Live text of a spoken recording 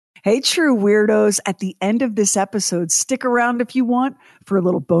Hey, true weirdos, at the end of this episode, stick around if you want for a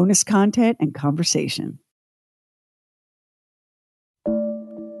little bonus content and conversation.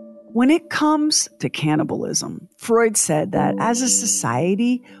 When it comes to cannibalism, Freud said that as a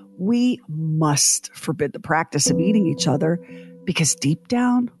society, we must forbid the practice of eating each other because deep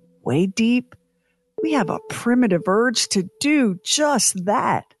down, way deep, we have a primitive urge to do just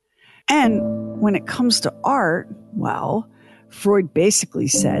that. And when it comes to art, well, Freud basically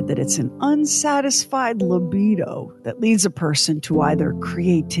said that it's an unsatisfied libido that leads a person to either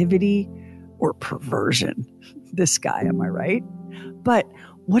creativity or perversion. This guy, am I right? But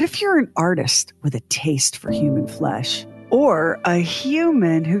what if you're an artist with a taste for human flesh? Or a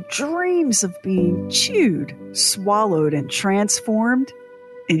human who dreams of being chewed, swallowed, and transformed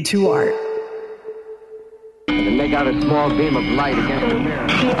into art? And make out a small beam of light against the mirror.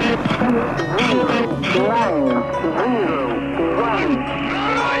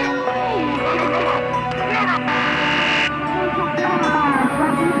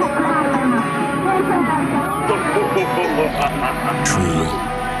 Truly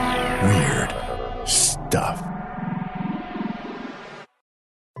weird stuff.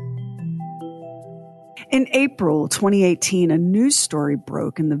 In April 2018, a news story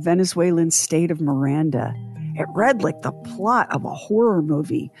broke in the Venezuelan state of Miranda. It read like the plot of a horror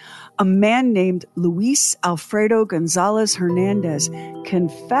movie. A man named Luis Alfredo Gonzalez Hernandez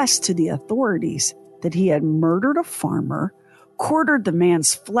confessed to the authorities that he had murdered a farmer, quartered the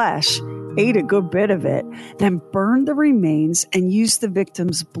man's flesh, ate a good bit of it, then burned the remains and used the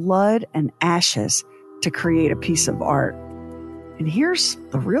victim's blood and ashes to create a piece of art. And here's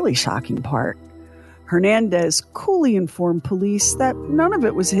the really shocking part. Hernandez coolly informed police that none of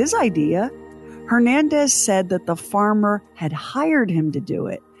it was his idea. Hernandez said that the farmer had hired him to do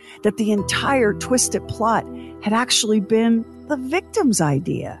it, that the entire twisted plot had actually been the victim's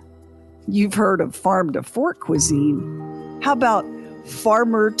idea. You've heard of farm-to-fork cuisine. How about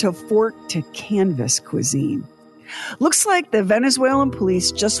farmer-to-fork-to-canvas cuisine? Looks like the Venezuelan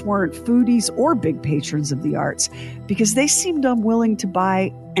police just weren't foodies or big patrons of the arts because they seemed unwilling to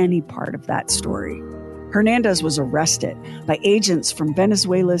buy any part of that story. Hernandez was arrested by agents from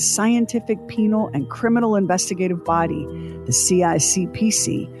Venezuela's Scientific Penal and Criminal Investigative Body, the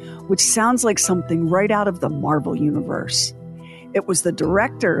CICPC, which sounds like something right out of the Marvel universe. It was the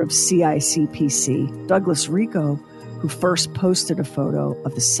director of CICPC, Douglas Rico, who first posted a photo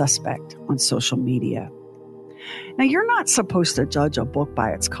of the suspect on social media. Now, you're not supposed to judge a book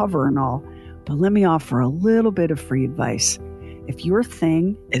by its cover and all, but let me offer a little bit of free advice. If your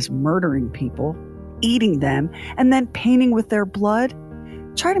thing is murdering people, eating them, and then painting with their blood,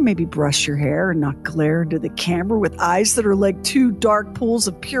 try to maybe brush your hair and not glare into the camera with eyes that are like two dark pools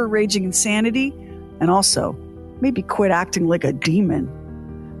of pure raging insanity. And also, maybe quit acting like a demon.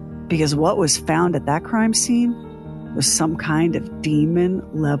 Because what was found at that crime scene was some kind of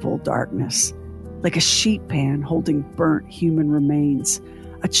demon-level darkness. Like a sheet pan holding burnt human remains,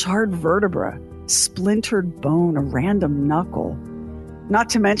 a charred vertebra, splintered bone, a random knuckle. Not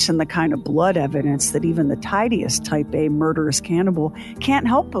to mention the kind of blood evidence that even the tidiest type A murderous cannibal can't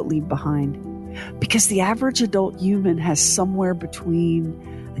help but leave behind. Because the average adult human has somewhere between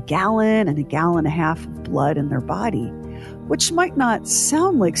a gallon and a gallon and a half of blood in their body, which might not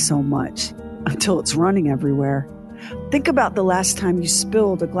sound like so much until it's running everywhere. Think about the last time you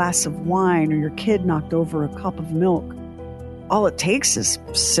spilled a glass of wine or your kid knocked over a cup of milk. All it takes is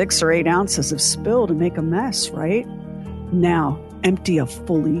 6 or 8 ounces of spill to make a mess, right? Now, empty a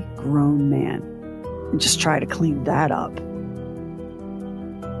fully grown man and just try to clean that up.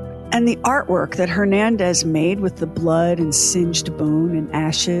 And the artwork that Hernandez made with the blood and singed bone and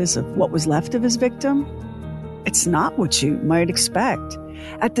ashes of what was left of his victim, it's not what you might expect.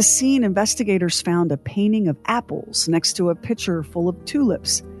 At the scene, investigators found a painting of apples next to a pitcher full of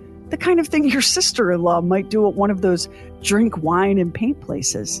tulips, the kind of thing your sister-in-law might do at one of those drink wine and paint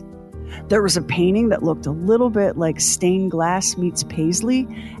places. There was a painting that looked a little bit like stained glass meets paisley,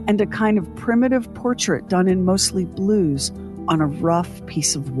 and a kind of primitive portrait done in mostly blues on a rough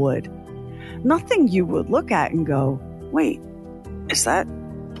piece of wood. Nothing you would look at and go, wait, is that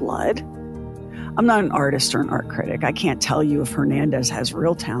blood? I'm not an artist or an art critic. I can't tell you if Hernandez has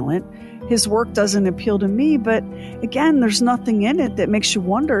real talent. His work doesn't appeal to me, but again, there's nothing in it that makes you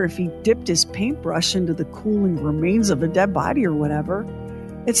wonder if he dipped his paintbrush into the cooling remains of a dead body or whatever.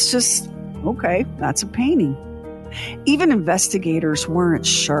 It's just, okay, that's a painting. Even investigators weren't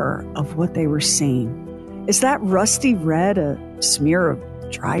sure of what they were seeing. Is that rusty red a smear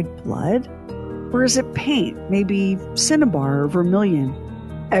of dried blood? Or is it paint, maybe cinnabar or vermilion?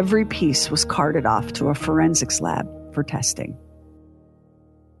 Every piece was carted off to a forensics lab for testing.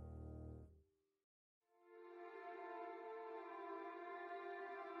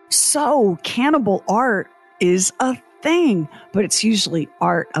 So, cannibal art is a thing, but it's usually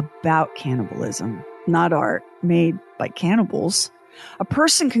art about cannibalism, not art made by cannibals. A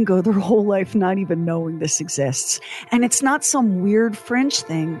person can go their whole life not even knowing this exists. And it's not some weird fringe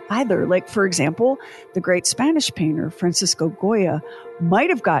thing either. Like, for example, the great Spanish painter Francisco Goya might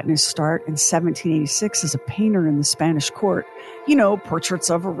have gotten his start in 1786 as a painter in the Spanish court. You know, portraits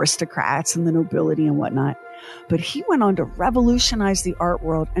of aristocrats and the nobility and whatnot. But he went on to revolutionize the art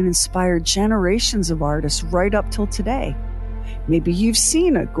world and inspire generations of artists right up till today. Maybe you've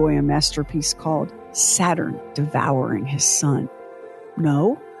seen a Goya masterpiece called Saturn Devouring His Son.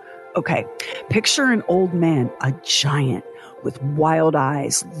 No? Okay. Picture an old man, a giant, with wild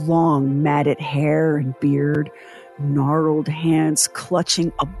eyes, long matted hair and beard, gnarled hands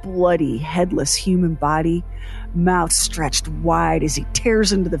clutching a bloody, headless human body, mouth stretched wide as he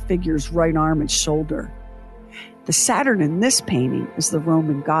tears into the figure's right arm and shoulder. The Saturn in this painting is the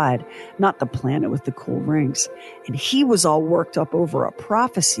Roman god, not the planet with the cool rings. And he was all worked up over a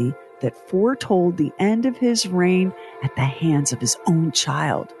prophecy that foretold the end of his reign at the hands of his own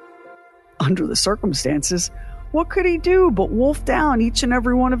child. Under the circumstances, what could he do but wolf down each and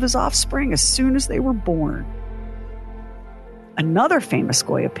every one of his offspring as soon as they were born? Another famous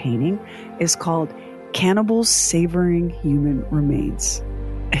Goya painting is called Cannibals Savoring Human Remains.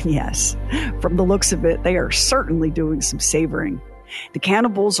 And yes, from the looks of it, they are certainly doing some savoring. The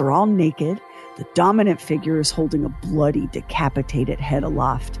cannibals are all naked. The dominant figure is holding a bloody, decapitated head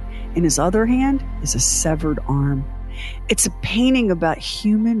aloft. In his other hand is a severed arm. It's a painting about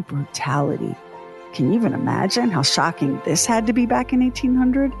human brutality. Can you even imagine how shocking this had to be back in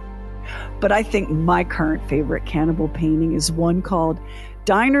 1800? But I think my current favorite cannibal painting is one called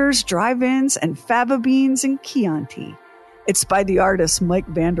Diners, Drive-Ins, and Fava Beans in Chianti. It's by the artist Mike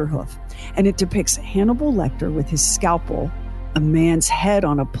Vanderhoof, and it depicts Hannibal Lecter with his scalpel, a man's head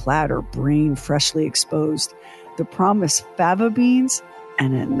on a platter, brain freshly exposed, the promised fava beans,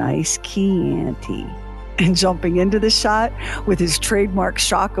 and a nice Chianti. And jumping into the shot with his trademark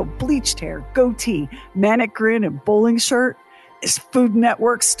shock of bleached hair, goatee, manic grin, and bowling shirt is Food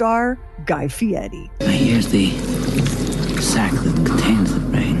Network star Guy Fieri. Here's the sack that contains the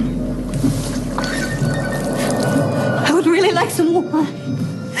brain. I would really like some more.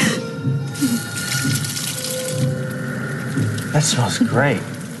 That smells great.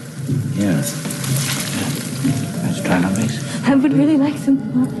 Yes. Let's try another piece. I would really like some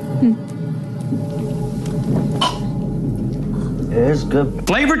more. It is good.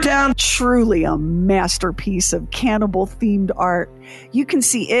 Flavortown! Truly a masterpiece of cannibal-themed art. You can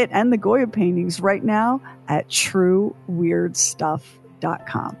see it and the Goya paintings right now at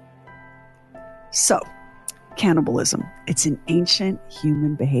trueweirdstuff.com. So, cannibalism. It's an ancient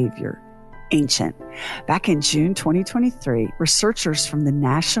human behavior. Ancient. Back in June 2023, researchers from the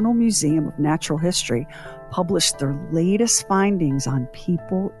National Museum of Natural History published their latest findings on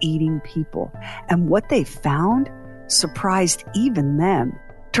people eating people. And what they found surprised even them.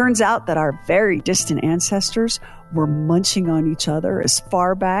 Turns out that our very distant ancestors were munching on each other as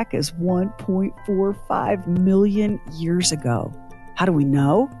far back as 1.45 million years ago. How do we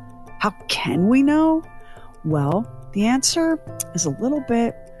know? How can we know? Well, the answer is a little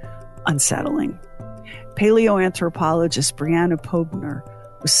bit unsettling. Paleoanthropologist Brianna Pogner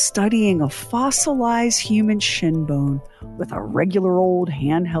was studying a fossilized human shin bone with a regular old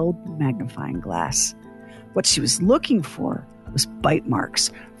handheld magnifying glass. What she was looking for was bite marks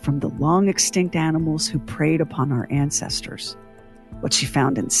from the long extinct animals who preyed upon our ancestors. What she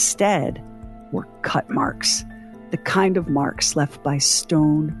found instead were cut marks, the kind of marks left by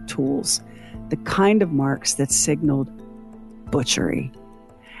stone tools, the kind of marks that signaled butchery.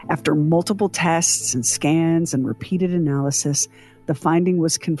 After multiple tests and scans and repeated analysis, the finding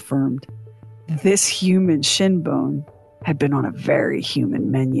was confirmed. This human shin bone had been on a very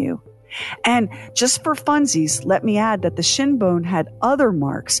human menu. And just for funsies, let me add that the shin bone had other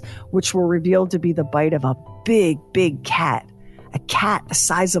marks, which were revealed to be the bite of a big, big cat, a cat the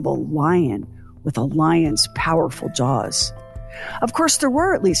size of a lion with a lion's powerful jaws. Of course, there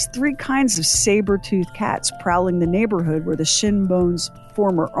were at least 3 kinds of saber-toothed cats prowling the neighborhood where the shin bone's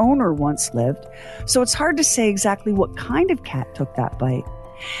former owner once lived, so it's hard to say exactly what kind of cat took that bite.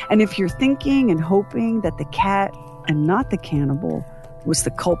 And if you're thinking and hoping that the cat, and not the cannibal, was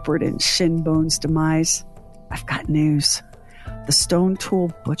the culprit in shin bone's demise, I've got news. The stone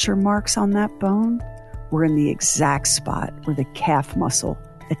tool butcher marks on that bone were in the exact spot where the calf muscle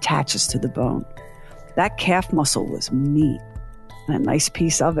attaches to the bone. That calf muscle was meat, and a nice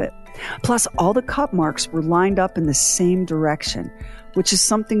piece of it. Plus, all the cut marks were lined up in the same direction, which is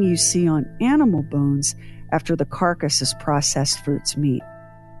something you see on animal bones after the carcass is processed for its meat.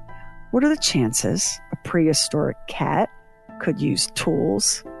 What are the chances a prehistoric cat could use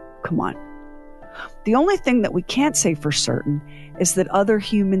tools? Come on. The only thing that we can't say for certain is that other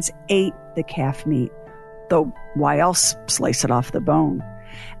humans ate the calf meat, though why else slice it off the bone?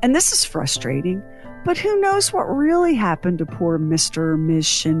 And this is frustrating, but who knows what really happened to poor Mr. or Ms.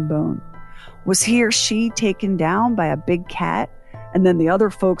 Shinbone? Was he or she taken down by a big cat, and then the other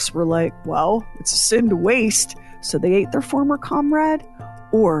folks were like, well, it's a sin to waste, so they ate their former comrade?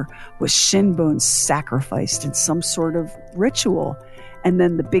 Or was Shinbone sacrificed in some sort of ritual, and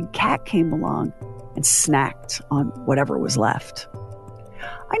then the big cat came along and snacked on whatever was left?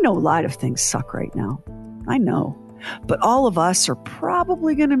 I know a lot of things suck right now. I know. But all of us are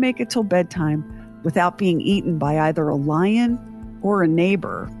probably going to make it till bedtime without being eaten by either a lion or a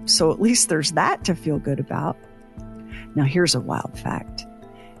neighbor. So at least there's that to feel good about. Now here's a wild fact.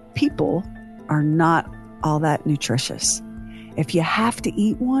 People are not all that nutritious. If you have to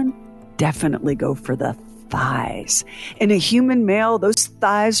eat one, definitely go for the thighs. In a human male, those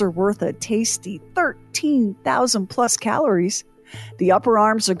thighs are worth a tasty 13,000 plus calories. The upper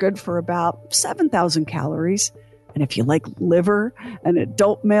arms are good for about 7,000 calories. And if you like liver, an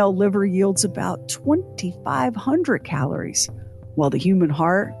adult male liver yields about 2,500 calories, while the human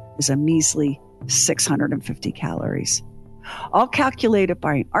heart is a measly 650 calories. All calculated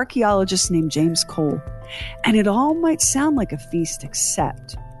by an archaeologist named James Cole. And it all might sound like a feast,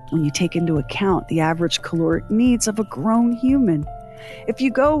 except when you take into account the average caloric needs of a grown human. If you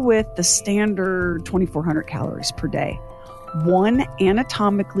go with the standard 2,400 calories per day, one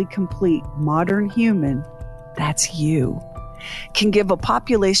anatomically complete modern human, that's you, can give a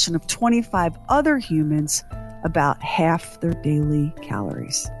population of 25 other humans about half their daily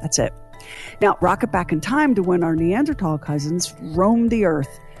calories. That's it. Now, rocket back in time to when our Neanderthal cousins roamed the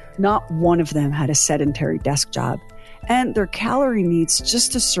earth. Not one of them had a sedentary desk job, and their calorie needs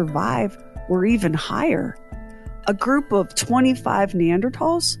just to survive were even higher. A group of 25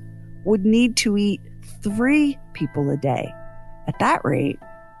 Neanderthals would need to eat 3 people a day. At that rate,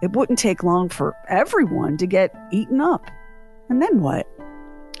 it wouldn't take long for everyone to get eaten up. And then what?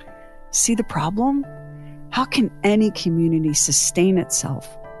 See the problem? How can any community sustain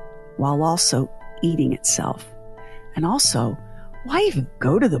itself while also eating itself? And also, why even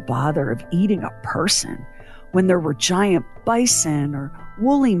go to the bother of eating a person when there were giant bison or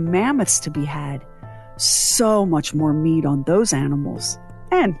woolly mammoths to be had? So much more meat on those animals,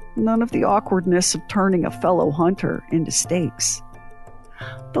 and none of the awkwardness of turning a fellow hunter into steaks.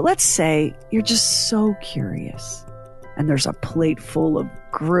 But let's say you're just so curious, and there's a plate full of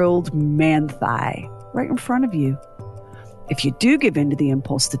grilled man thigh right in front of you. If you do give in to the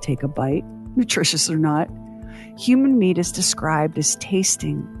impulse to take a bite, nutritious or not, human meat is described as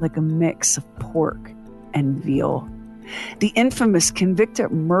tasting like a mix of pork and veal. The infamous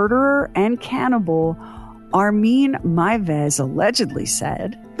convicted murderer and cannibal Armin Meiwes allegedly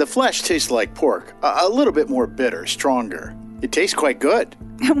said, "The flesh tastes like pork, a little bit more bitter, stronger. It tastes quite good."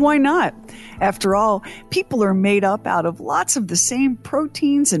 And why not? After all, people are made up out of lots of the same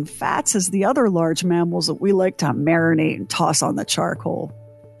proteins and fats as the other large mammals that we like to marinate and toss on the charcoal.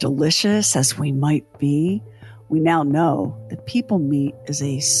 Delicious as we might be, we now know that people meat is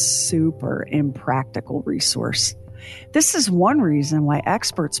a super impractical resource. This is one reason why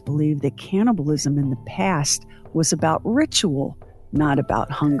experts believe that cannibalism in the past was about ritual, not about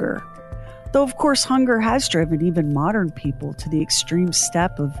hunger. Though, of course, hunger has driven even modern people to the extreme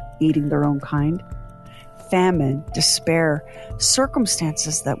step of eating their own kind. Famine, despair,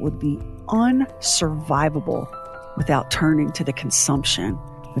 circumstances that would be unsurvivable without turning to the consumption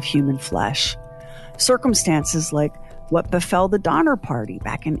of human flesh. Circumstances like what befell the Donner Party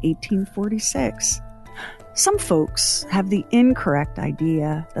back in 1846. Some folks have the incorrect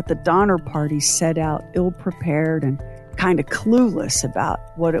idea that the Donner Party set out ill-prepared and kind of clueless about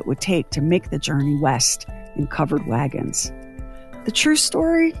what it would take to make the journey west in covered wagons. The true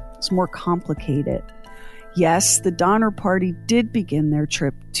story is more complicated. Yes, the Donner Party did begin their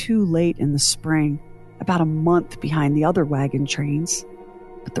trip too late in the spring, about a month behind the other wagon trains.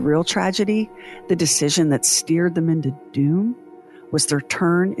 But the real tragedy, the decision that steered them into doom, was their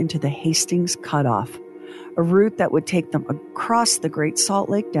turn into the Hastings Cutoff, a route that would take them across the Great Salt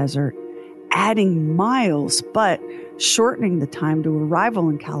Lake Desert, adding miles, but shortening the time to arrival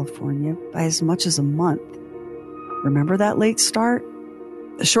in California by as much as a month. Remember that late start?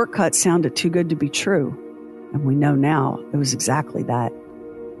 The shortcut sounded too good to be true, and we know now it was exactly that.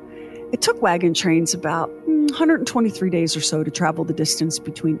 It took wagon trains about 123 days or so to travel the distance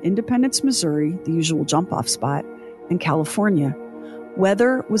between Independence, Missouri, the usual jump-off spot, and California,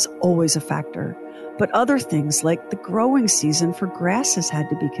 Weather was always a factor, but other things like the growing season for grasses had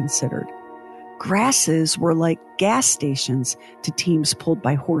to be considered. Grasses were like gas stations to teams pulled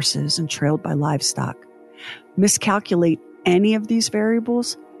by horses and trailed by livestock. Miscalculate any of these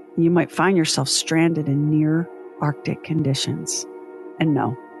variables, and you might find yourself stranded in near Arctic conditions. And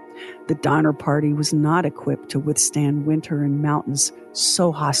no, the Donner Party was not equipped to withstand winter in mountains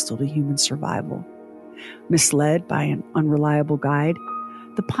so hostile to human survival. Misled by an unreliable guide,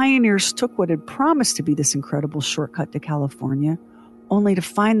 the pioneers took what had promised to be this incredible shortcut to California, only to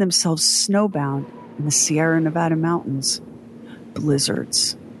find themselves snowbound in the Sierra Nevada mountains.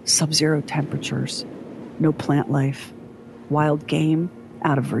 Blizzards, sub-zero temperatures, no plant life, wild game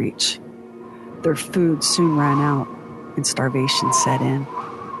out of reach. Their food soon ran out, and starvation set in.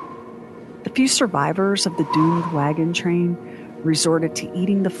 The few survivors of the doomed wagon train resorted to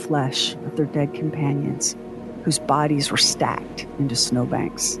eating the flesh of their dead companions, whose bodies were stacked into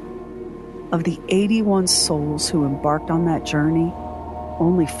snowbanks. Of the 81 souls who embarked on that journey,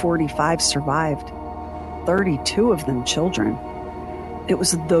 only 45 survived, 32 of them children. It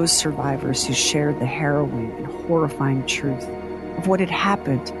was those survivors who shared the harrowing and horrifying truth of what had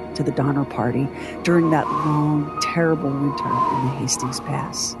happened to the Donner Party during that long, terrible winter in the Hastings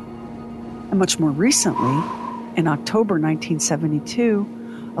Pass. And much more recently, in October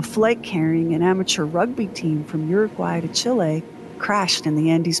 1972, a flight carrying an amateur rugby team from Uruguay to Chile crashed in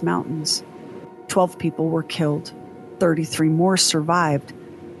the Andes Mountains. 12 people were killed, 33 more survived,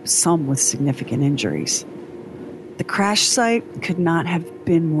 some with significant injuries. The crash site could not have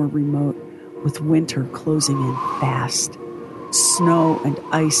been more remote, with winter closing in fast. Snow and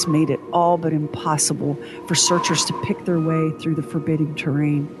ice made it all but impossible for searchers to pick their way through the forbidding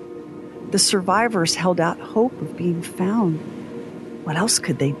terrain. The survivors held out hope of being found. What else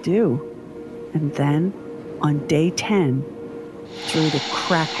could they do? And then, on day 10, through the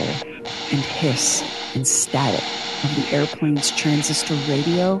crackle and hiss and static of the airplane's transistor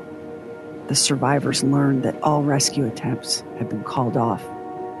radio, the survivors learned that all rescue attempts had been called off.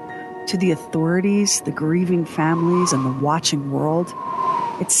 To the authorities, the grieving families, and the watching world,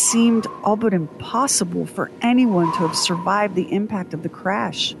 it seemed all but impossible for anyone to have survived the impact of the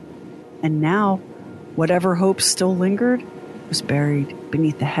crash. And now, whatever hope still lingered was buried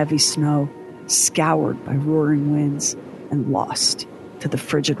beneath the heavy snow, scoured by roaring winds, and lost to the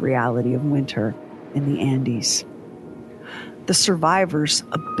frigid reality of winter in the Andes. The survivors,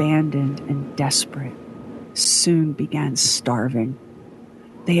 abandoned and desperate, soon began starving.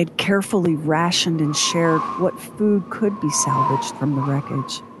 They had carefully rationed and shared what food could be salvaged from the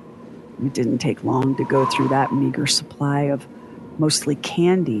wreckage. It didn't take long to go through that meager supply of mostly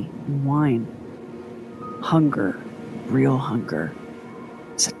candy and wine. Hunger, real hunger,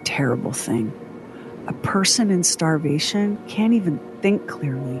 is a terrible thing. A person in starvation can't even think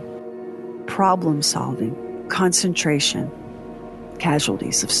clearly. Problem solving, concentration,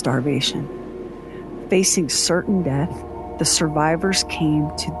 casualties of starvation. Facing certain death, the survivors came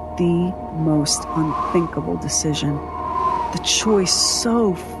to the most unthinkable decision, the choice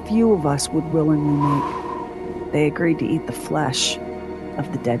so few of us would willingly make. They agreed to eat the flesh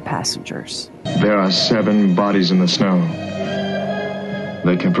of the dead passengers. There are 7 bodies in the snow.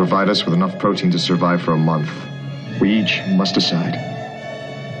 They can provide us with enough protein to survive for a month. We each must decide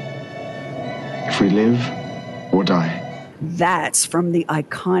if we live or die. That's from the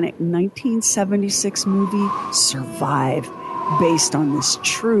iconic 1976 movie Survive, based on this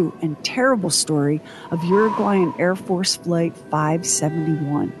true and terrible story of Uruguayan Air Force Flight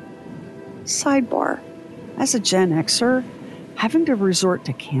 571. Sidebar. As a Gen Xer, having to resort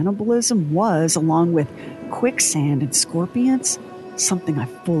to cannibalism was, along with quicksand and scorpions, something I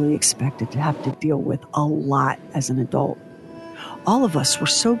fully expected to have to deal with a lot as an adult. All of us were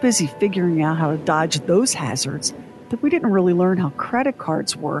so busy figuring out how to dodge those hazards that we didn't really learn how credit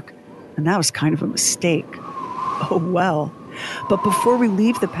cards work, and that was kind of a mistake. Oh well. But before we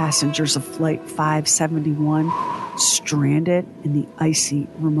leave the passengers of Flight 571, stranded in the icy,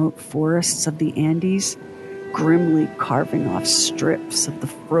 remote forests of the Andes, grimly carving off strips of the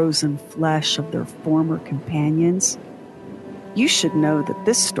frozen flesh of their former companions, you should know that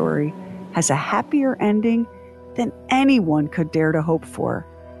this story has a happier ending than anyone could dare to hope for.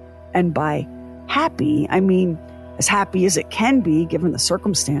 And by happy, I mean as happy as it can be given the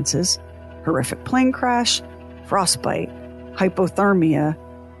circumstances: horrific plane crash, frostbite, hypothermia,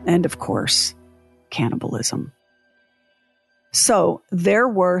 and of course, cannibalism. So there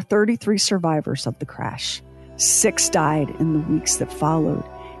were 33 survivors of the crash. 6 died in the weeks that followed.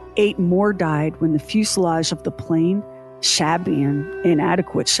 8 more died when the fuselage of the plane, shabby and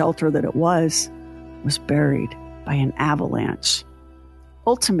inadequate shelter that it was buried by an avalanche.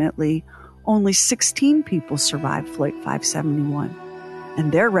 Ultimately, only 16 people survived Flight 571, and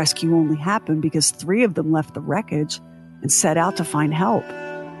their rescue only happened because 3 of them left the wreckage and set out to find help.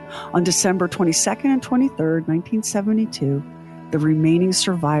 On December 22nd and 23rd, 1972, the remaining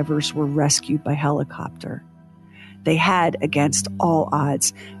survivors were rescued by helicopter. They had, against all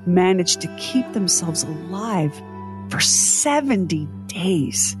odds, managed to keep themselves alive for 70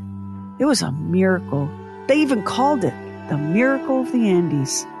 days. It was a miracle. They even called it the Miracle of the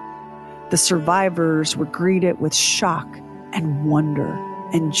Andes. The survivors were greeted with shock and wonder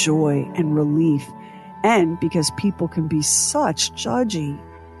and joy and relief. And because people can be such judgy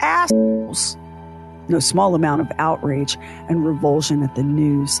assholes, no small amount of outrage and revulsion at the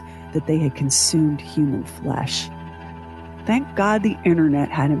news that they had consumed human flesh. Thank God the internet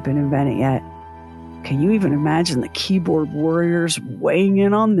hadn't been invented yet. Can you even imagine the keyboard warriors weighing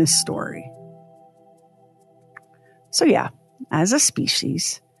in on this story? So yeah, as a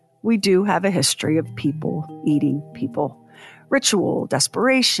species, we do have a history of people eating people. Ritual,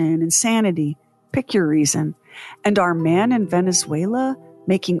 desperation, insanity, pick your reason. And our man in Venezuela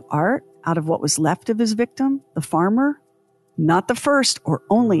making art out of what was left of his victim, the farmer, not the first or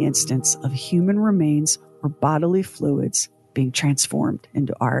only instance of human remains or bodily fluids being transformed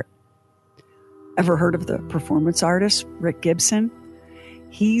into art. Ever heard of the performance artist Rick Gibson?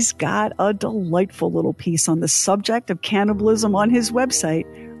 He's got a delightful little piece on the subject of cannibalism on his website,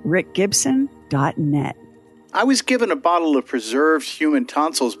 rickgibson.net. I was given a bottle of preserved human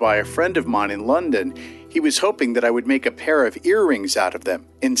tonsils by a friend of mine in London. He was hoping that I would make a pair of earrings out of them.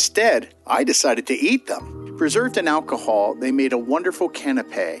 Instead, I decided to eat them. Preserved in alcohol, they made a wonderful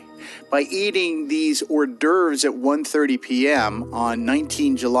canapé. By eating these hors d'oeuvres at 1:30 p.m. on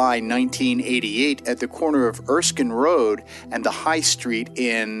 19 July 1988 at the corner of Erskine Road and the High Street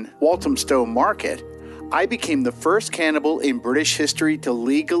in Walthamstow Market, I became the first cannibal in British history to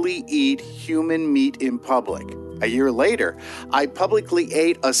legally eat human meat in public. A year later, I publicly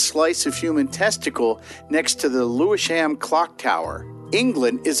ate a slice of human testicle next to the Lewisham Clock Tower.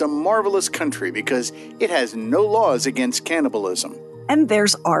 England is a marvelous country because it has no laws against cannibalism. And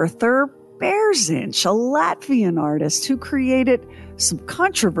there's Arthur Bearzinch, a Latvian artist who created some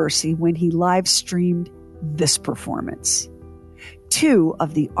controversy when he live streamed this performance. 2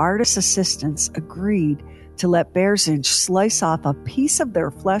 of the artist's assistants agreed to let Bearzinch slice off a piece of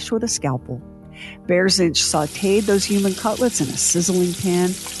their flesh with a scalpel. Bearzinch sauteed those human cutlets in a sizzling pan,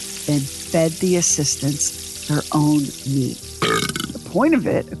 then fed the assistants their own meat. The point of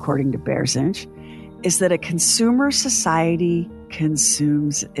it, according to Bearzinch, is that a consumer society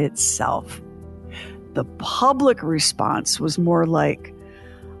consumes itself. The public response was more like,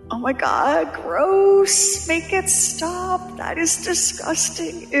 "Oh my God, gross, make it stop, that is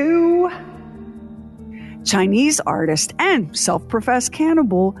disgusting, ew." Chinese artist and self-professed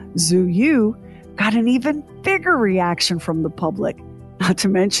cannibal Zhu Yu got an even bigger reaction from the public, not to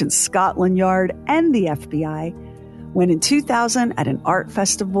mention Scotland Yard and the FBI, when in 2000 at an art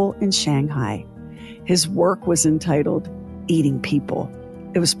festival in Shanghai. His work was entitled Eating People.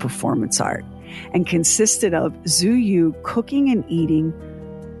 It was performance art and consisted of Zhu Yu cooking and eating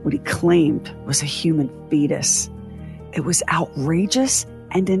what he claimed was a human fetus. It was outrageous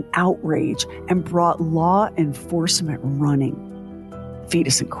and an outrage and brought law enforcement running. The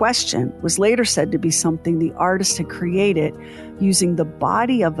fetus in question was later said to be something the artist had created using the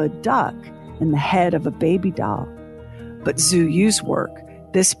body of a duck and the head of a baby doll. But Zhu Yu's work,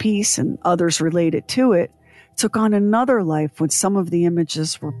 this piece and others related to it, took on another life when some of the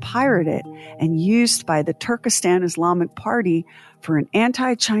images were pirated and used by the Turkestan Islamic Party for an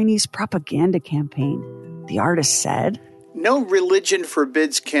anti-Chinese propaganda campaign. The artist said, "No religion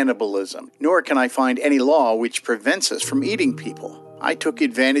forbids cannibalism, nor can I find any law which prevents us from eating people. I took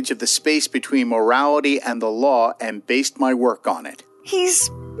advantage of the space between morality and the law and based my work on it."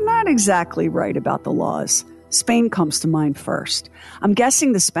 He's not exactly right about the laws. Spain comes to mind first. I'm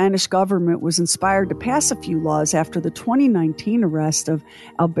guessing the Spanish government was inspired to pass a few laws after the 2019 arrest of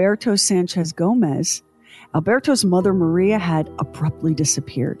Alberto Sanchez Gomez. Alberto's mother, Maria, had abruptly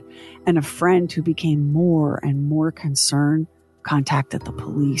disappeared, and a friend who became more and more concerned contacted the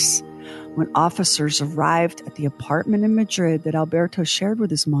police. When officers arrived at the apartment in Madrid that Alberto shared with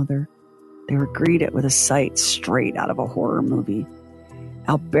his mother, they were greeted with a sight straight out of a horror movie.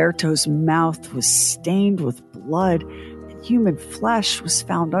 Alberto's mouth was stained with blood, and human flesh was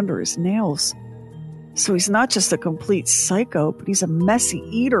found under his nails. So he's not just a complete psycho, but he's a messy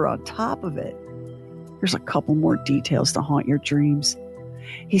eater on top of it. Here's a couple more details to haunt your dreams.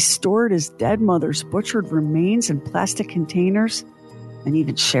 He stored his dead mother's butchered remains in plastic containers and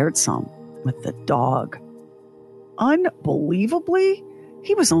even shared some with the dog. Unbelievably,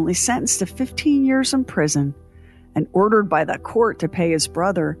 He was only sentenced to 15 years in prison and ordered by the court to pay his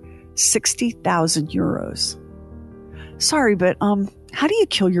brother 60,000 euros. Sorry, but how do you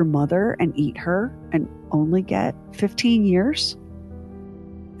kill your mother and eat her and only get 15 years?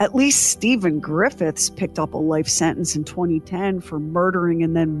 At least Stephen Griffiths picked up a life sentence in 2010 for murdering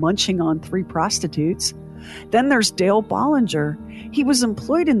and then munching on 3 prostitutes. Then there's Dale Bollinger. He was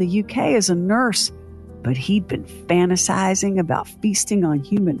employed in the UK as a nurse, but he'd been fantasizing about feasting on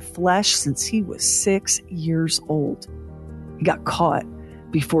human flesh since he was 6 years old. He got caught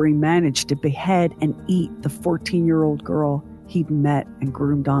before he managed to behead and eat the 14-year-old girl he'd met and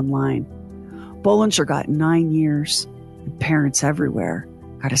groomed online. Bollinger got 9 years, and parents everywhere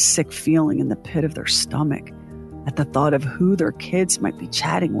got a sick feeling in the pit of their stomach at the thought of who their kids might be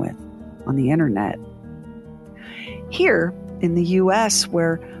chatting with on the internet. Here in the U.S.,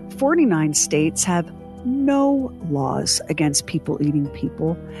 where 49 states have no laws against people eating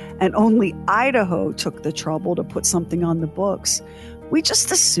people, and only Idaho took the trouble to put something on the books, we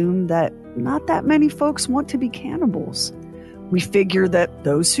just assume that not that many folks want to be cannibals. We figure that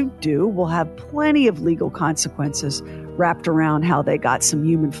those who do will have plenty of legal consequences wrapped around how they got some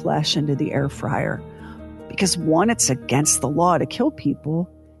human flesh into the air fryer. Because 1, it's against the law to kill people,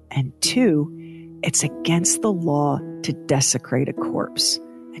 and 2, it's against the law to desecrate a corpse.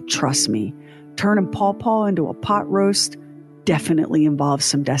 And trust me, turning pawpaw into a pot roast definitely involves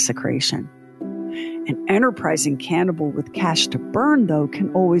some desecration. An enterprising cannibal with cash to burn, though,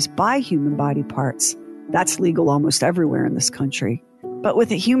 can always buy human body parts. That's legal almost everywhere in this country. But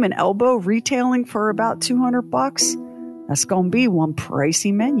with a human elbow retailing for about $200, that's going to be one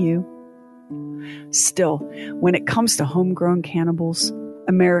pricey menu. Still, when it comes to homegrown cannibals,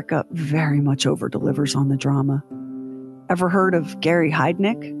 America very much over-delivers on the drama. Ever heard of Gary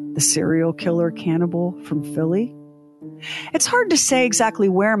Heidnik, the serial killer cannibal from Philly? It's hard to say exactly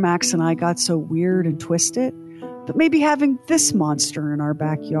where Max and I got so weird and twisted, but maybe having this monster in our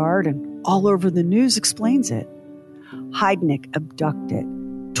backyard and all over the news explains it. Heidnik abducted,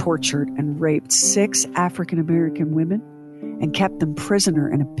 tortured, and raped 6 African-American women and kept them prisoner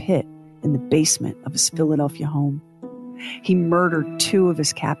in a pit in the basement of his Philadelphia home. He murdered 2 of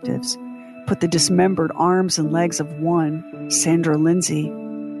his captives, put the dismembered arms and legs of one, Sandra Lindsay,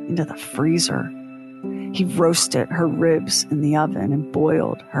 into the freezer. He roasted her ribs in the oven and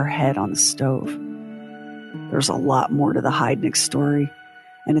boiled her head on the stove. There's a lot more to the Heidnik story,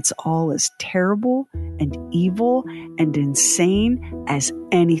 and it's all as terrible and evil and insane as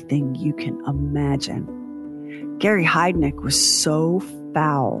anything you can imagine. Gary Heidnik was so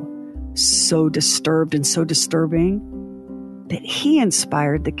foul, so disturbed and so disturbing that he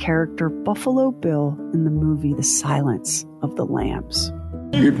inspired the character Buffalo Bill in the movie The Silence of the Lambs.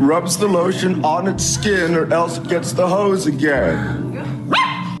 It rubs the lotion on its skin or else it gets the hose again.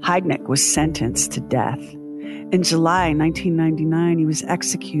 Heidnik was sentenced to death. In July 1999, he was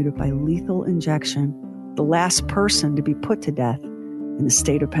executed by lethal injection, the last person to be put to death in the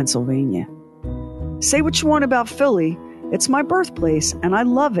state of Pennsylvania. Say what you want about Philly, it's my birthplace, and I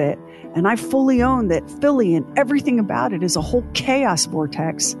love it, and I fully own that Philly and everything about it is a whole chaos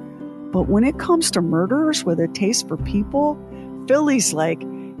vortex. But when it comes to murderers with a taste for people, Philly's like,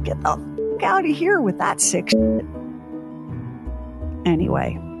 get the f*** out of here with that sick shit.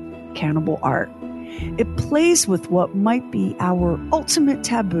 Anyway, cannibal art. It plays with what might be our ultimate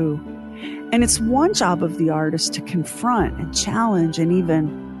taboo. And it's one job of the artist to confront and challenge and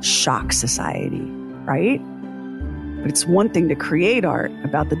even shock society, right? But it's one thing to create art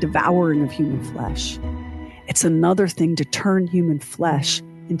about the devouring of human flesh. It's another thing to turn human flesh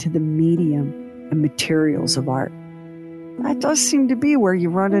into the medium and materials of art. That does seem to be where you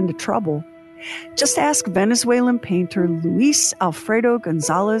run into trouble. Just ask Venezuelan painter Luis Alfredo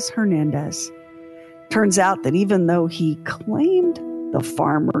Gonzalez Hernandez. Turns out that even though he claimed the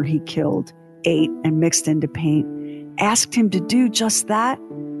farmer he killed, ate, and mixed into paint, asked him to do just that,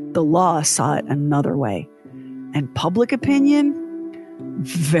 the law saw it another way. And public opinion?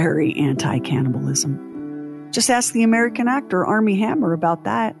 Very anti-cannibalism. Just ask the American actor Armie Hammer about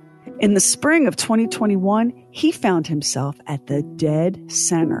that. In the spring of 2021, he found himself at the dead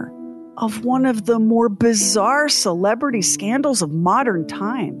center of one of the more bizarre celebrity scandals of modern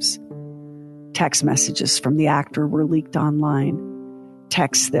times. Text messages from the actor were leaked online.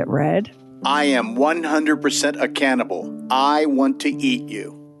 Texts that read, I am 100% a cannibal. I want to eat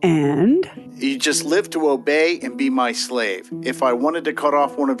you. And you just live to obey and be my slave. If I wanted to cut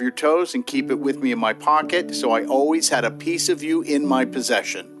off one of your toes and keep it with me in my pocket, so I always had a piece of you in my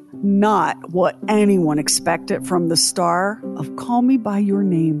possession. Not what anyone expected from the star of Call Me By Your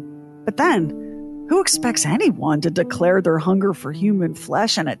Name. But then, Who expects anyone to declare their hunger for human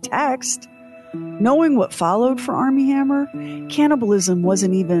flesh in a text? Knowing what followed for Armie Hammer, cannibalism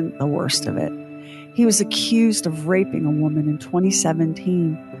wasn't even the worst of it. He was accused of raping a woman in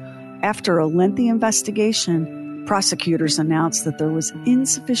 2017. After a lengthy investigation, prosecutors announced that there was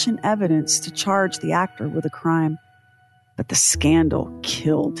insufficient evidence to charge the actor with a crime. But the scandal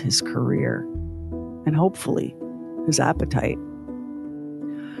killed his career, and hopefully his appetite.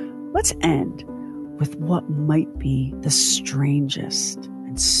 Let's end with what might be the strangest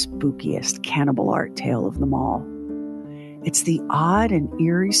and spookiest cannibal art tale of them all. It's the odd and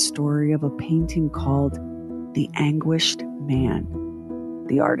eerie story of a painting called The Anguished Man.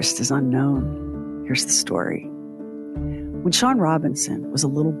 The artist is unknown. Here's the story. When Sean Robinson was a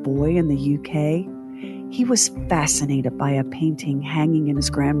little boy in the UK, he was fascinated by a painting hanging in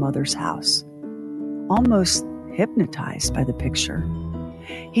his grandmother's house, almost hypnotized by the picture.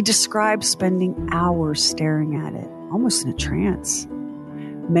 He described spending hours staring at it, almost in a trance.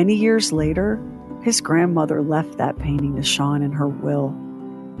 Many years later, his grandmother left that painting to Sean in her will.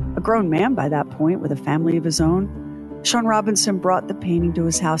 A grown man by that point with a family of his own, Sean Robinson brought the painting to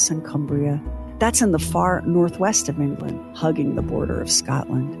his house in Cumbria. That's in the far northwest of England, hugging the border of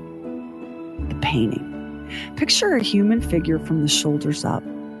Scotland. The painting. Picture a human figure from the shoulders up.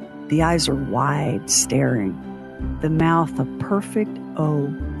 The eyes are wide, staring. The mouth a perfect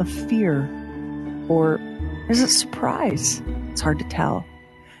O of fear. Or is it surprise? It's hard to tell.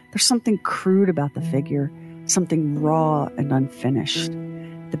 There's something crude about the figure, something raw and unfinished.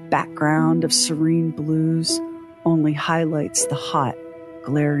 The background of serene blues only highlights the hot,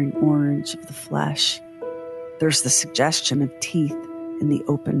 glaring orange of the flesh. There's the suggestion of teeth in the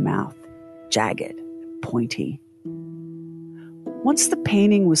open mouth, jagged, pointy. Once the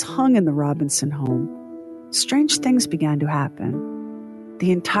painting was hung in the Robinson home, strange things began to happen.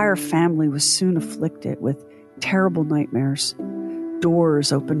 The entire family was soon afflicted with terrible nightmares.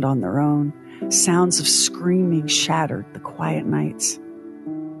 Doors opened on their own. Sounds of screaming shattered the quiet nights.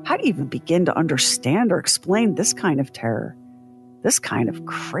 How do you even begin to understand or explain this kind of terror? This kind of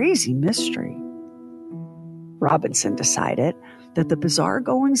crazy mystery? Robinson decided that the bizarre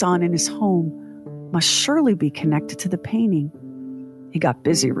goings-on in his home must surely be connected to the painting. He got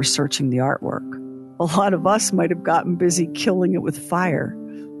busy researching the artwork. A lot of us might have gotten busy killing it with fire,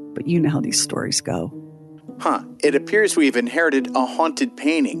 but you know how these stories go. It appears we've inherited a haunted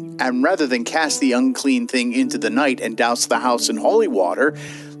painting, and rather than cast the unclean thing into the night and douse the house in holy water,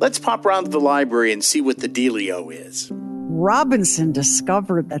 let's pop around to the library and see what the dealio is. Robinson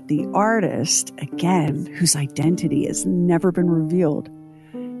discovered that the artist, again, whose identity has never been revealed,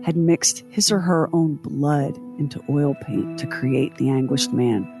 had mixed his or her own blood into oil paint to create The Anguished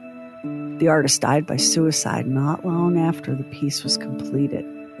Man. The artist died by suicide not long after the piece was completed.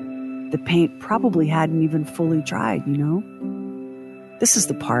 The paint probably hadn't even fully dried, you know? This is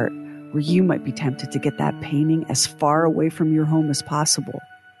the part where you might be tempted to get that painting as far away from your home as possible.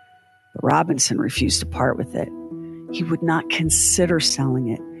 But Robinson refused to part with it. He would not consider selling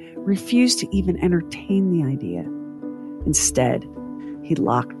it, refused to even entertain the idea. Instead, he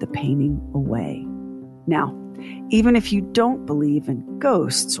locked the painting away. Now, even if you don't believe in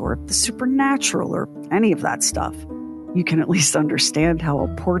ghosts or the supernatural or any of that stuff, you can at least understand how a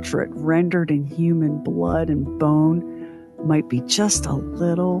portrait rendered in human blood and bone might be just a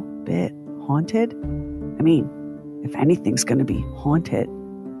little bit haunted. I mean, if anything's going to be haunted,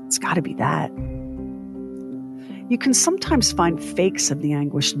 it's got to be that. You can sometimes find fakes of The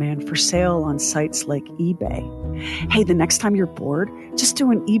Anguished Man for sale on sites like eBay. Hey, the next time you're bored, just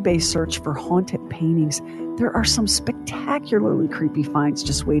do an eBay search for haunted paintings. There are some spectacularly creepy finds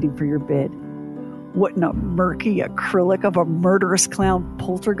just waiting for your bid. Wouldn't a murky acrylic of a murderous clown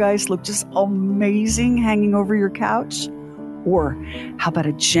poltergeist look just amazing hanging over your couch? Or how about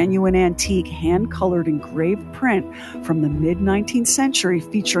a genuine antique hand-colored engraved print from the mid-19th century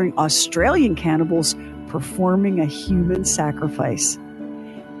featuring Australian cannibals performing a human sacrifice?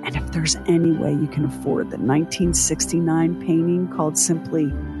 And if there's any way you can afford the 1969 painting called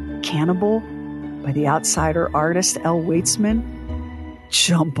simply Cannibal by the outsider artist L. Weitzman,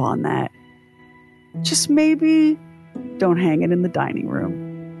 jump on that. Just maybe don't hang it in the dining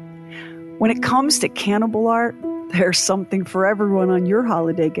room. When it comes to cannibal art, there's something for everyone on your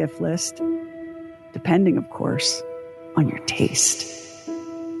holiday gift list. Depending, of course, on your taste.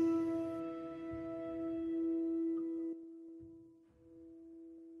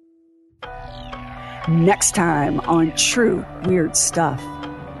 Next time on True Weird Stuff.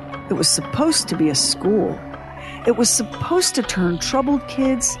 It was supposed to be a school. It was supposed to turn troubled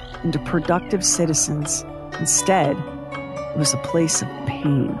kids into productive citizens. Instead, it was a place of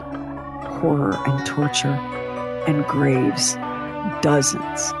pain, horror and torture and graves,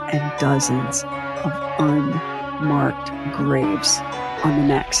 dozens and dozens of unmarked graves on the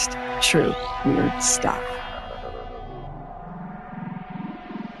next True Weird Stuff.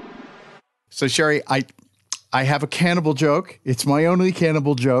 So, Sherry, I have a cannibal joke. It's my only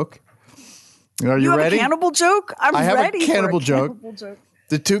cannibal joke. Are you ready? You have a cannibal joke? I have ready a cannibal for a joke. cannibal joke.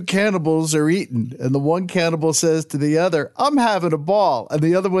 The two cannibals are eating, and the one cannibal says to the other, "I'm having a ball." And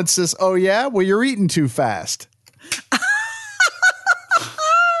the other one says, "Oh, yeah? Well, you're eating too fast."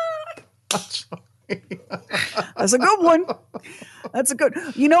 That's a good one. That's a good.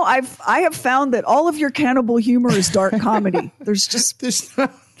 You know, I have found that all of your cannibal humor is dark comedy.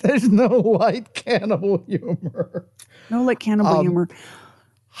 There's no light cannibal humor. No light cannibal humor.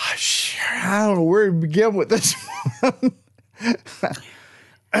 I don't know where to begin with this one.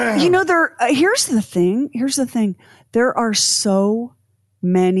 You know, here's the thing. There are so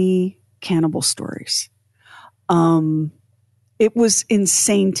many cannibal stories. It was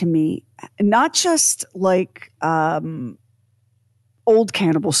insane to me. Not just like old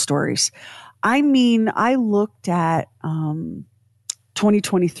cannibal stories. I mean, I looked at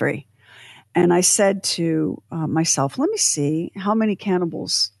 2023 and I said to myself, let me see how many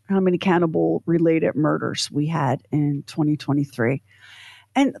cannibal related murders we had in 2023.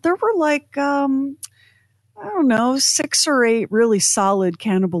 And there were like, I don't know, 6 or 8 really solid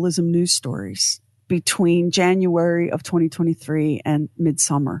cannibalism news stories between January of 2023 and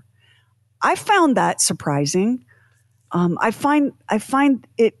midsummer. I found that surprising. I find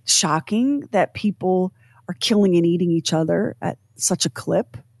it shocking that people are killing and eating each other at such a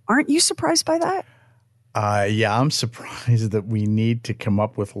clip. Aren't you surprised by that? Yeah, I'm surprised that we need to come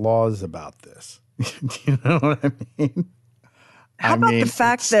up with laws about this. You know what I mean? How about the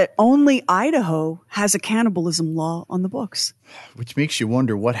fact that only Idaho has a cannibalism law on the books? Which makes you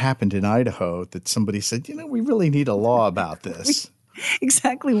wonder what happened in Idaho that somebody said, you know, we really need a law about this.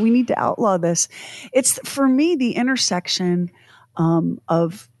 Exactly. We need to outlaw this. It's, for me, the intersection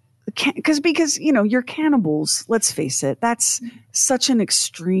of because, you know, you're cannibals. Let's face it. That's such an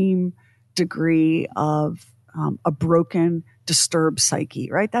extreme degree of a broken, disturbed psyche,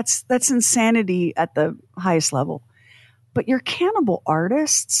 right? That's insanity at the highest level. But your cannibal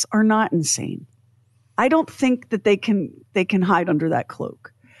artists are not insane. I don't think that they can hide under that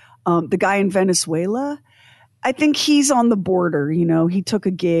cloak. The guy in Venezuela, I think he's on the border. You know, he took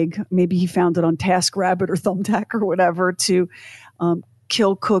a gig. Maybe he found it on TaskRabbit or Thumbtack or whatever to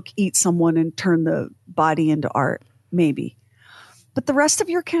kill, cook, eat someone, and turn the body into art. Maybe. But the rest of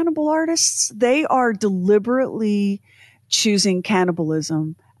your cannibal artists, they are deliberately choosing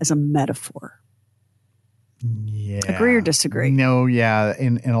cannibalism as a metaphor. Yeah. Agree or disagree? No, yeah.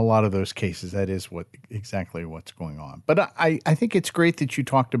 In a lot of those cases, that is exactly what's going on. But I think it's great that you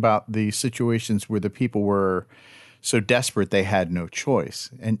talked about the situations where the people were so desperate they had no choice.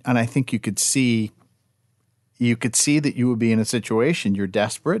 And I think you could see that you would be in a situation, you're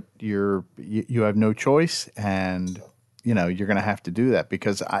desperate, you have no choice, and you know, you're going to have to do that.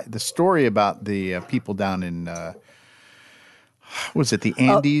 Because the story about the people down in was it the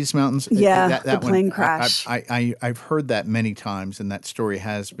Andes Mountains? Yeah, the plane one, crash. I've heard that many times, and that story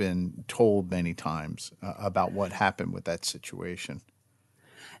has been told many times about what happened with that situation.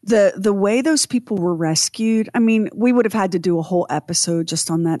 The way those people were rescued, I mean, we would have had to do a whole episode just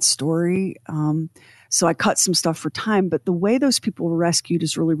on that story. So I cut some stuff for time, but the way those people were rescued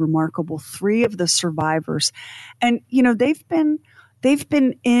is really remarkable. 3 of the survivors, and you know, they've been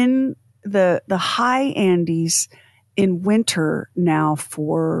in the high Andes in winter now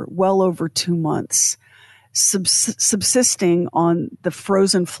for well over 2 months, subsisting on the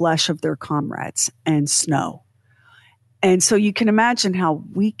frozen flesh of their comrades and snow. And so you can imagine how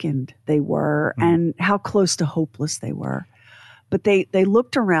weakened they were and how close to hopeless they were. But they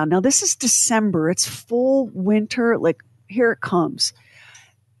looked around. Now, this is December. It's full winter. Like, here it comes.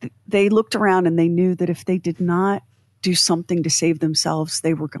 They looked around and they knew that if they did not do something to save themselves,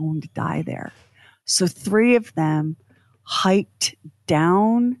 they were going to die there. So 3 of them hiked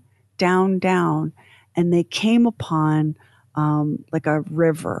down, and they came upon like a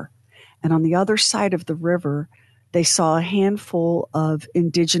river. And on the other side of the river, they saw a handful of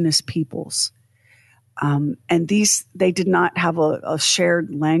indigenous peoples. And they did not have a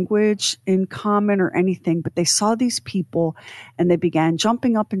shared language in common or anything, but they saw these people and they began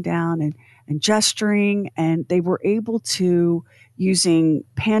jumping up and down and gesturing, and they were able to, using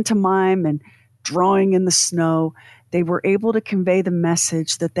pantomime and drawing in the snow, they were able to convey the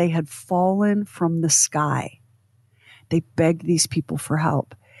message that they had fallen from the sky. They begged these people for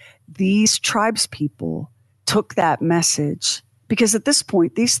help. These tribes people took that message Because at this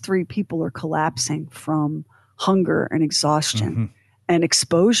point, these 3 people are collapsing from hunger and exhaustion and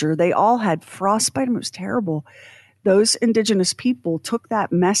exposure. They all had frostbite. It was terrible. Those indigenous people took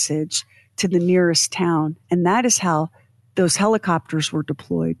that message to the nearest town, and that is how those helicopters were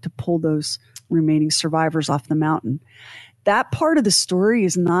deployed to pull those remaining survivors off the mountain. That part of the story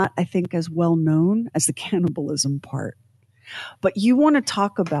is not, I think, as well known as the cannibalism part. But you want to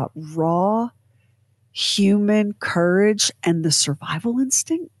talk about raw human courage and the survival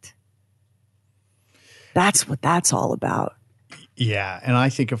instinct? That's what that's all about. Yeah, and I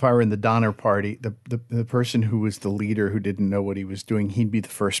think if I were in the Donner Party, the person who was the leader who didn't know what he was doing, he'd be the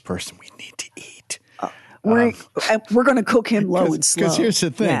first person we need to eat. We're going to cook him low and slow. Because here's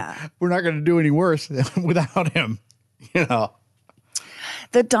the thing. Yeah. We're not going to do any worse without him.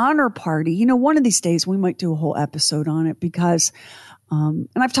 The Donner Party, one of these days we might do a whole episode on it because, and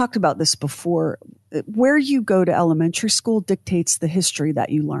I've talked about this before, where you go to elementary school dictates the history that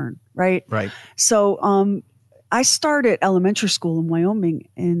you learn, right? Right. So I started elementary school in Wyoming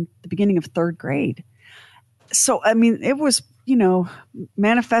in the beginning of 3rd grade. So, I mean, it was,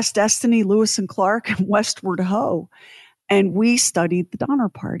 Manifest Destiny, Lewis and Clark, and Westward Ho. And we studied the Donner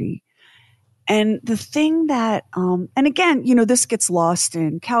Party. And the thing that, and again, this gets lost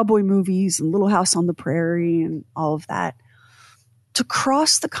in cowboy movies and Little House on the Prairie and all of that. To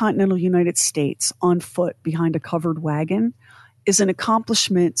cross the continental United States on foot behind a covered wagon is an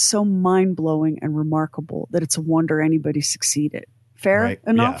accomplishment so mind-blowing and remarkable that it's a wonder anybody succeeded. Fair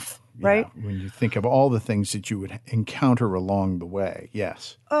enough? Yeah. Right? When you think of all the things that you would encounter along the way,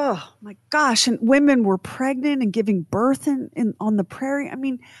 yes. Oh, my gosh. And women were pregnant and giving birth on the prairie. I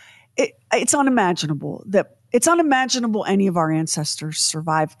mean, it's unimaginable any of our ancestors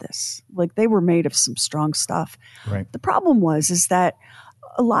survived this. Like, they were made of some strong stuff. Right. The problem is that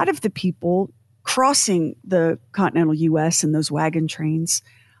a lot of the people crossing the continental U.S. in those wagon trains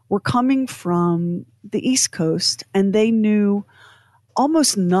were coming from the East Coast, and they knew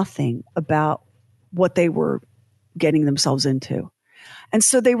almost nothing about what they were getting themselves into. And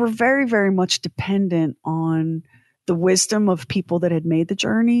so they were very, very much dependent on the wisdom of people that had made the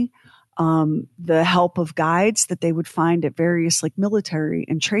journey, the help of guides that they would find at various military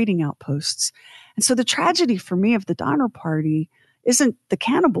and trading outposts. And so the tragedy for me of the Donner Party isn't the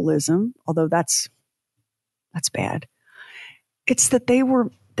cannibalism, although that's bad. It's that they were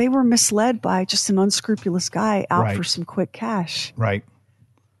misled by just an unscrupulous guy out for some quick cash. Right.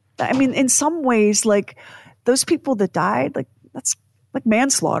 I mean, in some ways, those people that died, that's like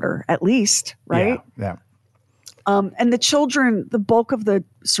manslaughter, at least, right? Yeah. And the children, the bulk of the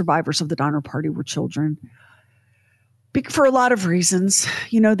survivors of the Donner Party were children. For a lot of reasons,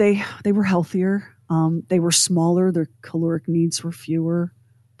 they were healthier. They were smaller. Their caloric needs were fewer,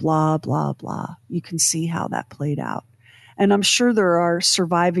 blah, blah, blah. You can see how that played out. And I'm sure there are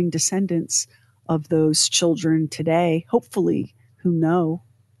surviving descendants of those children today, hopefully, who know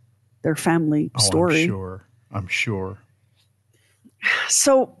their family story. I'm sure.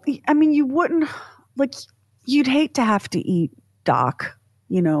 So, I mean, you wouldn't, you'd hate to have to eat Doc,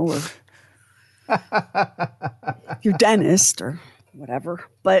 or your dentist or whatever.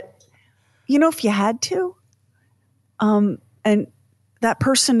 But, if you had to, and that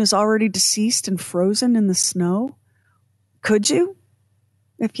person is already deceased and frozen in the snow, could you,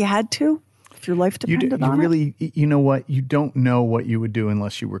 if you had to, if your life depended on it? You know what? You don't know what you would do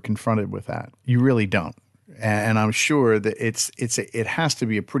unless you were confronted with that. You really don't. And I'm sure that it has to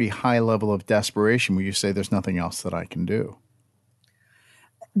be a pretty high level of desperation where you say there's nothing else that I can do.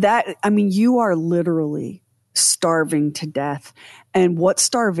 You are literally starving to death. And what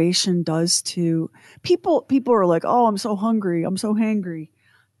starvation does to people are like, oh, I'm so hungry. I'm so hangry.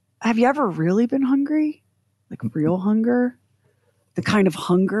 Have you ever really been hungry? Like real hunger? The kind of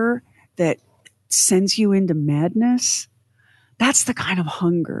hunger that sends you into madness? That's the kind of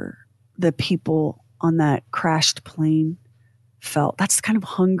hunger that people on that crashed plane felt. That's the kind of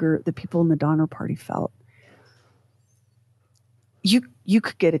hunger that people in the Donner Party felt. You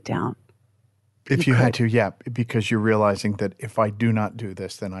could get it down. If you had to, yeah, because you're realizing that if I do not do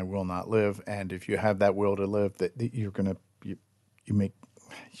this, then I will not live. And if you have that will to live, that you're going to you make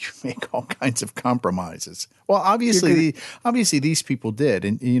all kinds of compromises. Well, obviously these people did,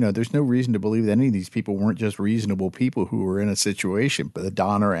 and there's no reason to believe that any of these people weren't just reasonable people who were in a situation. But the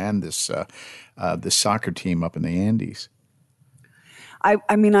Donner and this soccer team up in the Andes. I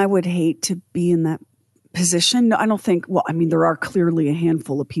would hate to be in that position. I don't think. Well, there are clearly a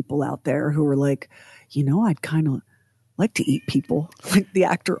handful of people out there who are like, I'd kind of like to eat people, like the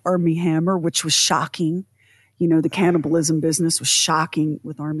actor Armie Hammer, which was shocking. the cannibalism business was shocking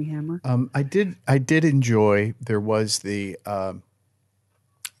with Armie Hammer. I did enjoy. There was the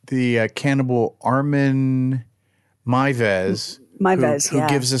cannibal Armin Maives, who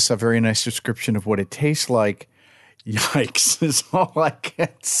gives us a very nice description of what it tastes like. Yikes is all I can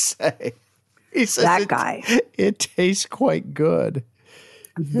say. He says that guy. It tastes quite good.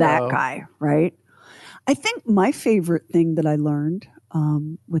 That guy, right? I think my favorite thing that I learned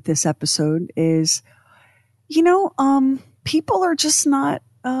with this episode is, people are just not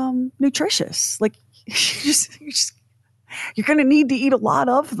nutritious. Like you're going to need to eat a lot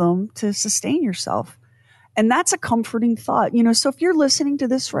of them to sustain yourself. And that's a comforting thought. So if you're listening to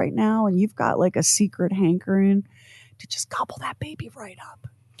this right now and you've got like a secret hankering to just gobble that baby right up.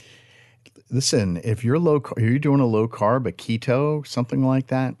 Listen, if you're doing a low carb, a keto, something like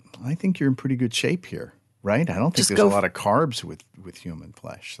that, I think you're in pretty good shape here, right? I don't think there's a lot of carbs with human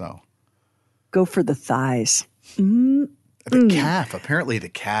flesh. So go for the thighs. The calf. Apparently the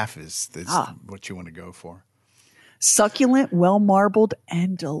calf is what you want to go for. Succulent, well marbled,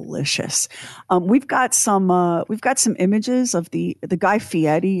 and delicious. We've got some images of the Guy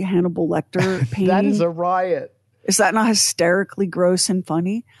Fieri Hannibal Lecter painting. That is a riot. Is that not hysterically gross and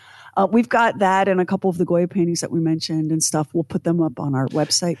funny? We've got that and a couple of the Goya paintings that we mentioned and stuff. We'll put them up on our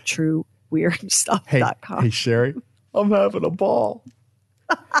website, trueweirdstuff.com. Hey, Sherry, I'm having a ball.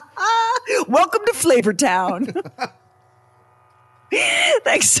 Welcome to Flavortown.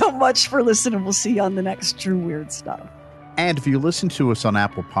 Thanks so much for listening. We'll see you on the next True Weird Stuff. And if you listen to us on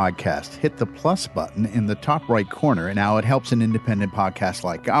Apple Podcasts, hit the plus button in the top right corner. And now it helps an independent podcast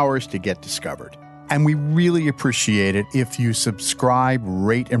like ours to get discovered. And we really appreciate it if you subscribe,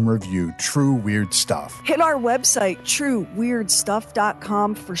 rate, and review True Weird Stuff. Hit our website,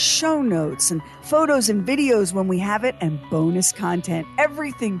 trueweirdstuff.com, for show notes and photos and videos when we have it, and bonus content.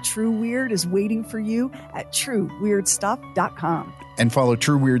 Everything True Weird is waiting for you at trueweirdstuff.com. And follow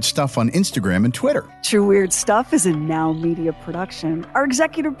True Weird Stuff on Instagram and Twitter. True Weird Stuff is a Now Media production. Our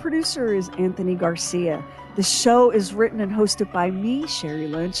executive producer is Anthony Garcia. The show is written and hosted by me, Sherry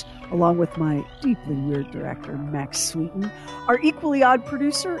Lynch, along with my deeply weird director, Max Sweeten. Our equally odd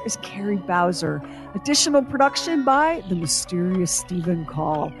producer is Carrie Bowser. Additional production by the mysterious Stephen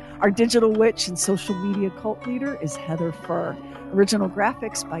Call. Our digital witch and social media cult leader is Heather Furr. Original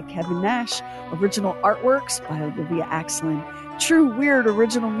graphics by Kevin Nash. Original artworks by Olivia Axlin. True Weird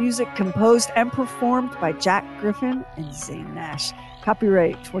original music composed and performed by Jack Griffin and Zane Nash.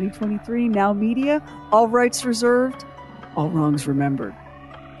 Copyright 2023 Now Media. All rights reserved. All wrongs remembered.